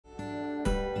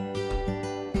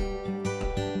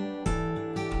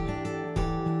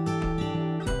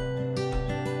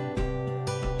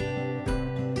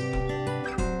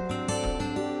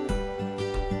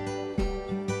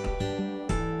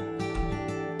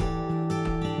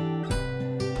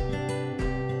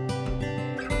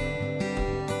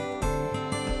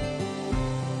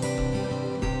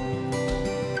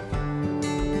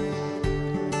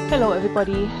Hello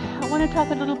everybody. I want to talk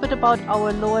a little bit about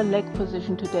our lower leg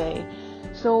position today.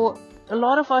 So a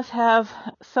lot of us have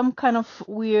some kind of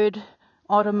weird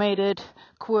automated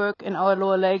quirk in our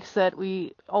lower legs that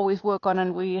we always work on,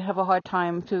 and we have a hard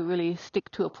time to really stick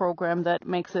to a program that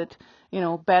makes it,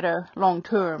 better long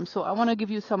term. So I want to give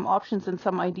you some options and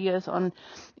some ideas on,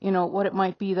 what it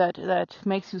might be that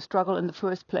makes you struggle in the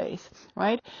first place,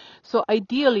 right? So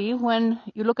ideally, when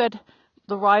you look at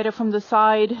the rider from the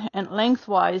side and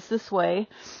lengthwise this way,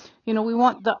 we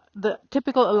want the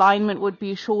typical alignment would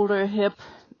be shoulder, hip,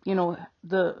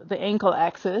 the ankle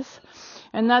axis,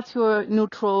 and that's your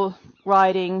neutral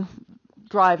riding,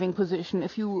 driving position.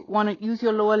 If you want to use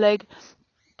your lower leg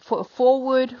for a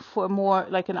forward, for more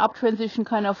like an up transition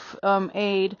kind of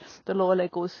aid, the lower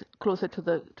leg goes closer to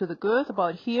the girth,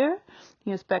 about here.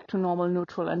 Here's back to normal,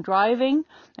 neutral, and driving,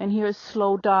 and here's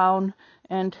slow down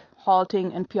and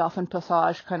halting and piaffe and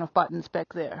passage kind of buttons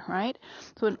back there, right?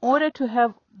 So in order to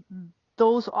have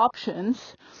those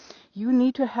options, you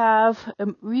need to have a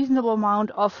reasonable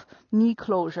amount of knee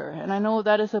closure. And I know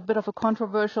that is a bit of a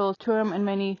controversial term in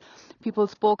many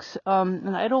people's books.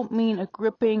 And I don't mean a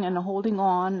gripping and a holding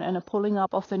on and a pulling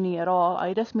up of the knee at all.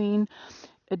 I just mean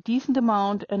a decent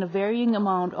amount and a varying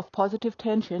amount of positive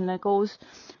tension that goes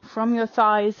from your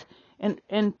thighs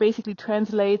and basically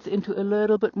translates into a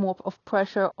little bit more of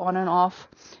pressure on and off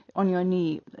on your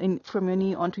knee, from your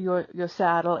knee onto your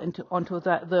saddle, onto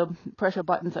the pressure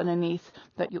buttons underneath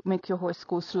that you make your horse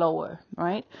go slower,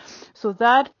 right? So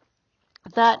that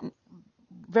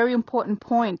very important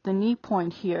point, the knee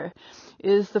point here,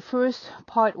 is the first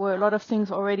part where a lot of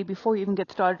things already before you even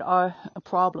get started are a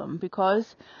problem,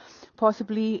 because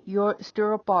possibly your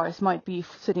stirrup bars might be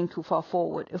sitting too far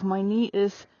forward. If my knee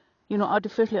is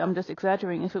artificially, I'm just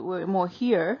exaggerating, if it were more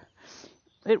here,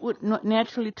 it would not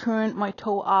naturally turn my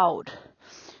toe out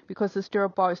because the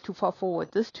stirrup bar is too far forward.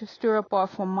 This stirrup bar,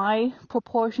 for my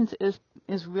proportions,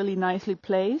 is really nicely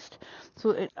placed,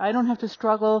 so I don't have to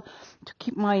struggle to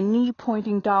keep my knee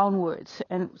pointing downwards.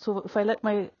 And so if I let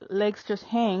my legs just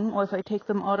hang, or if I take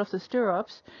them out of the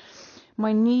stirrups,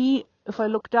 my knee, if I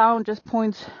look down, just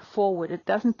points forward. It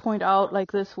doesn't point out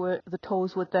like this where the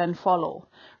toes would then follow,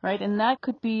 right? And that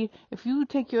could be, if you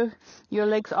take your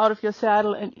legs out of your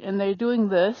saddle and they're doing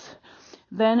this,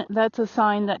 then that's a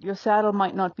sign that your saddle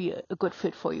might not be a good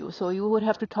fit for you. So you would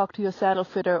have to talk to your saddle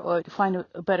fitter or find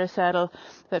a better saddle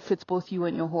that fits both you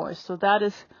and your horse. So that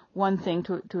is one thing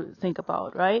to think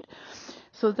about, right?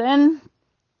 So then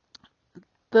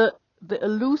the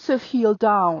elusive heel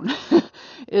down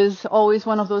is always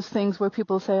one of those things where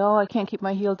people say, oh, I can't keep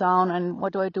my heel down, and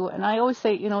what do I do? And I always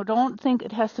say, don't think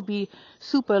it has to be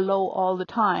super low all the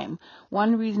time.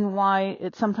 One reason why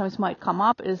it sometimes might come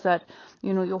up is that,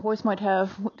 your horse might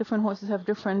have, different horses have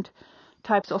different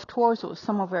types of torsos.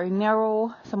 Some are very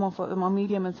narrow, some of them are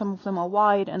medium, and some of them are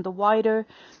wide. And the wider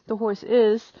the horse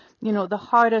is, the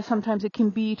harder sometimes it can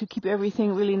be to keep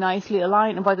everything really nicely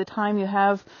aligned. And by the time you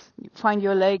find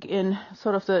your leg in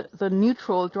sort of the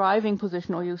neutral driving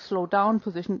position, or you slow down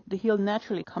position, the heel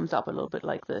naturally comes up a little bit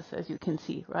like this, as you can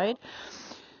see, right?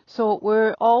 So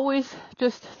we're always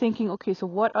just thinking, okay, so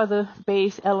what are the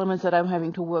base elements that I'm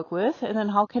having to work with? And then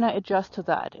how can I adjust to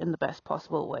that in the best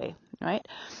possible way, right?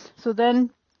 So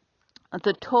then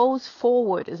the toes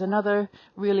forward is another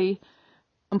really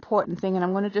important thing. And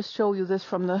I'm going to just show you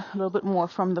this a little bit more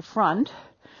from the front.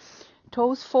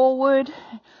 Toes forward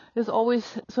is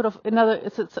always sort of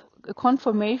it's a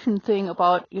confirmation thing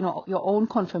about, your own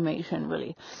confirmation,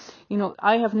 really.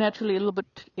 I have naturally a little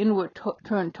bit inward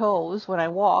turned toes when I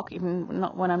walk, even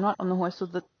when I'm not on the horse, so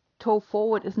the toe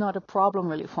forward is not a problem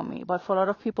really for me. But for a lot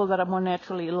of people that are more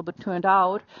naturally a little bit turned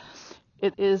out,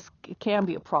 it can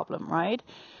be a problem, right?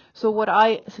 So what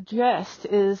I suggest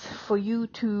is for you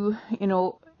to,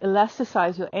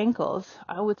 elasticize your ankles.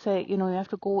 I would say, you have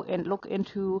to go and look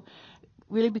into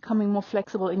really becoming more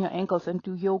flexible in your ankles and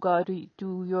do yoga,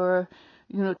 do your,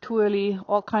 twirly,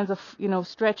 all kinds of,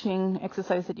 stretching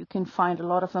exercise that you can find. A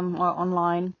lot of them are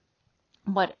online.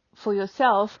 But for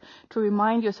yourself, to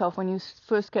remind yourself when you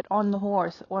first get on the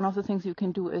horse, one of the things you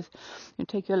can do is you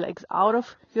take your legs out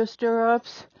of your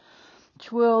stirrups,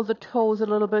 twirl the toes a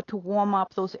little bit to warm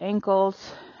up those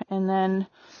ankles, and then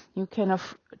you kind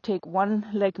of take one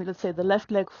leg, let's say the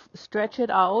left leg, stretch it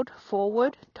out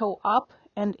forward, toe up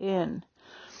and in.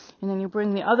 And then you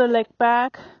bring the other leg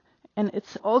back, and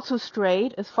it's also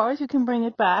straight as far as you can bring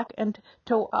it back, and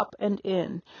toe up and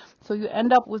in. So you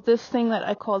end up with this thing that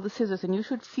I call the scissors, and you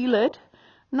should feel it,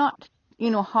 not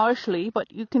harshly,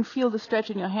 but you can feel the stretch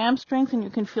in your hamstrings, and you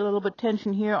can feel a little bit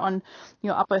tension here on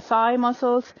your upper thigh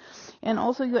muscles, and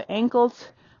also your ankles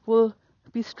will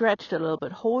be stretched a little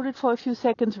bit. Hold it for a few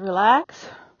seconds, relax,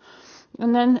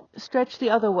 and then stretch the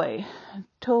other way.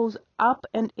 Toes up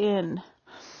and in.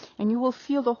 And you will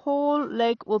feel the whole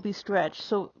leg will be stretched.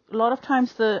 So a lot of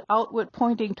times the outward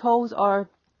pointing toes are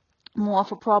more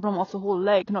of a problem of the whole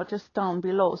leg, not just down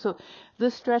below. So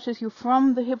this stretches you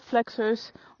from the hip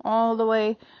flexors all the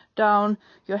way down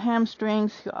your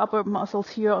hamstrings, your upper muscles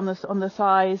here on the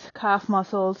thighs, calf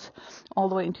muscles, all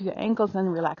the way into your ankles,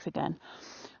 and relax again.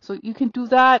 So you can do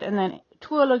that and then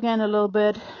twirl again a little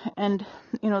bit, and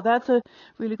that's a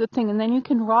really good thing. And then you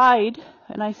can ride,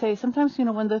 and I say sometimes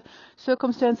when the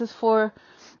circumstances for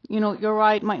your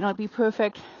ride might not be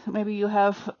perfect, maybe you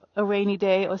have a rainy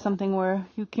day or something where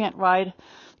you can't ride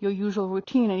your usual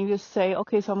routine, and you just say,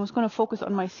 okay, so I'm just going to focus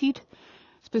on my seat,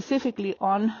 specifically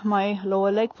on my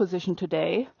lower leg position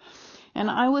today. And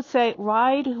I would say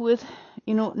ride with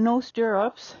no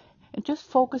stirrups and just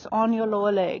focus on your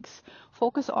lower legs.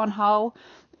 Focus on how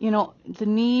the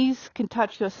knees can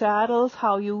touch your saddles,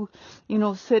 how you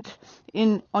sit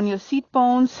on your seat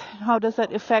bones, how does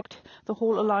that affect the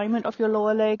whole alignment of your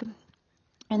lower leg.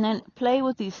 And then play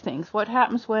with these things. What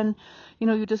happens when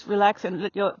you just relax and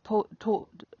let your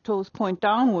toes point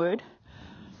downward?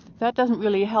 That doesn't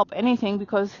really help anything,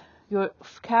 because your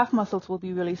calf muscles will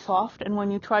be really soft, and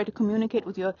when you try to communicate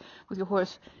with your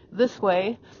horse this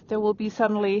way, there will be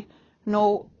suddenly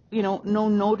no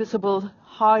noticeable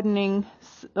hardening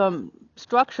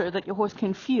structure that your horse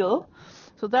can feel.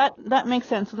 So that makes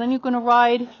sense. So then you're going to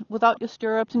ride without your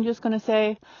stirrups, and you're just going to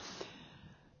say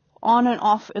on and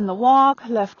off in the walk,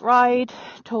 left, right,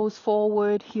 toes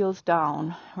forward, heels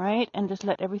down, right? And just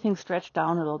let everything stretch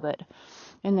down a little bit.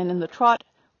 And then in the trot,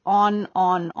 on,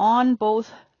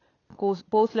 both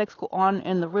legs go on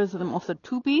in the rhythm of the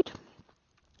 2-beat.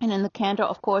 And in the canter,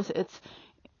 of course, it's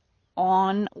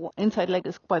on, inside leg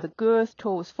is by the girth,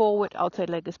 toes forward, outside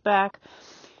leg is back.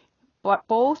 But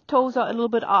both toes are a little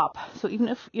bit up. So even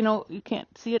if, you can't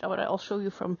see it, but I'll show you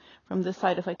from this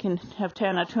side, if I can have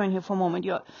Thana turn here for a moment.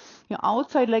 Your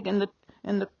outside leg in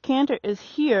the canter is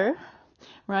here,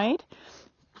 right?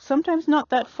 Sometimes not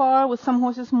that far, with some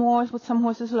horses more, with some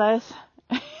horses less.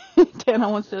 Thana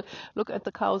wants to look at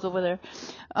the cows over there.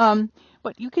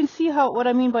 But you can see what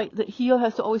I mean by the heel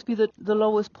has to always be the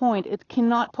lowest point. It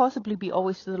cannot possibly be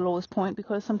always the lowest point,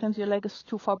 because sometimes your leg is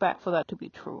too far back for that to be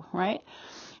true, right?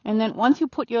 And then once you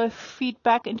put your feet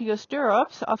back into your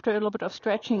stirrups, after a little bit of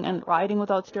stretching and riding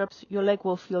without stirrups, your leg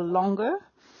will feel longer.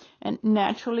 And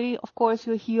naturally, of course,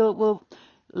 your heel will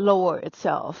lower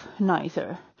itself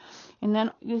nicer. And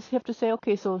then you just have to say,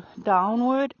 okay, so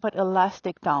downward, but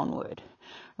elastic downward,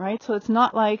 right? So it's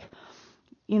not like,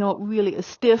 really a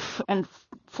stiff and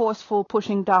forceful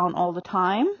pushing down all the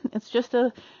time. It's just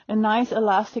a nice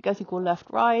elastic as you go left,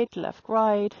 right,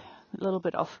 a little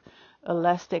bit of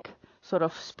elastic sort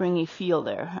of springy feel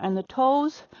there. And the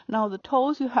toes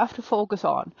you have to focus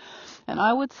on. And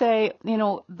I would say,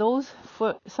 those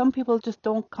for some people just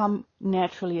don't come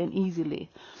naturally and easily.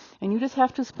 And you just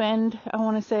have to spend, I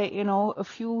want to say, a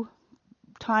few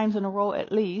times in a row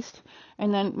at least,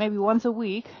 and then maybe once a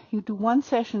week, you do one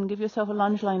session, give yourself a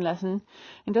lunge line lesson,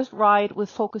 and just ride with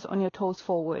focus on your toes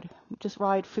forward. Just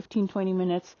ride 15-20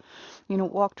 minutes,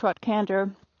 walk, trot,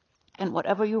 canter, and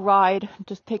whatever you ride,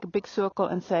 just take a big circle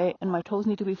and say, and my toes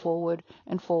need to be forward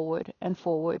and forward and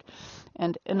forward.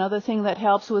 And another thing that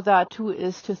helps with that too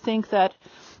is to think that,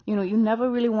 you never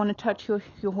really want to touch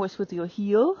your horse with your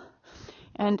heel.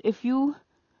 And if you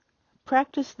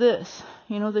practice this,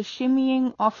 the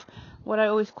shimmying of what I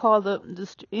always call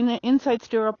the inside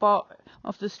stirrup bar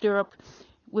of the stirrup,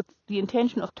 with the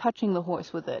intention of touching the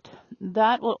horse with it,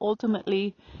 that will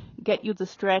ultimately get you the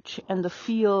stretch and the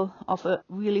feel of a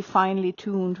really finely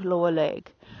tuned lower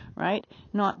leg, right?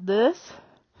 Not this.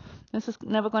 This is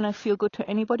never going to feel good to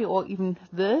anybody, or even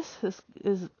this. This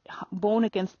is bone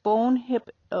against bone, hip,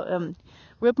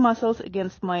 rib muscles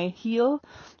against my heel,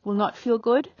 will not feel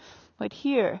good. But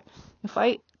here, if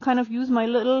I kind of use my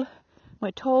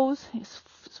toes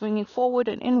swinging forward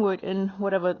and inward in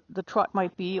whatever the trot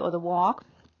might be, or the walk,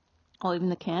 or even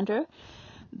the canter,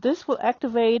 this will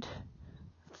activate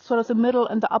sort of the middle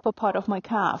and the upper part of my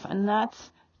calf, and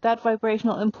that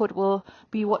vibrational input will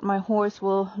be what my horse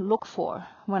will look for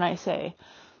when I say,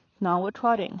 now we're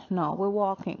trotting, now we're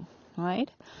walking, right?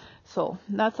 So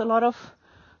that's a lot of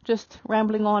just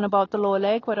rambling on about the lower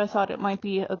leg, but I thought it might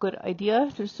be a good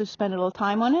idea just to spend a little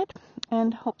time on it,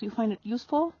 and hope you find it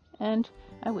useful, and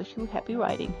I wish you happy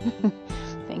riding.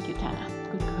 Thank you, Thana.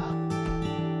 Good girl.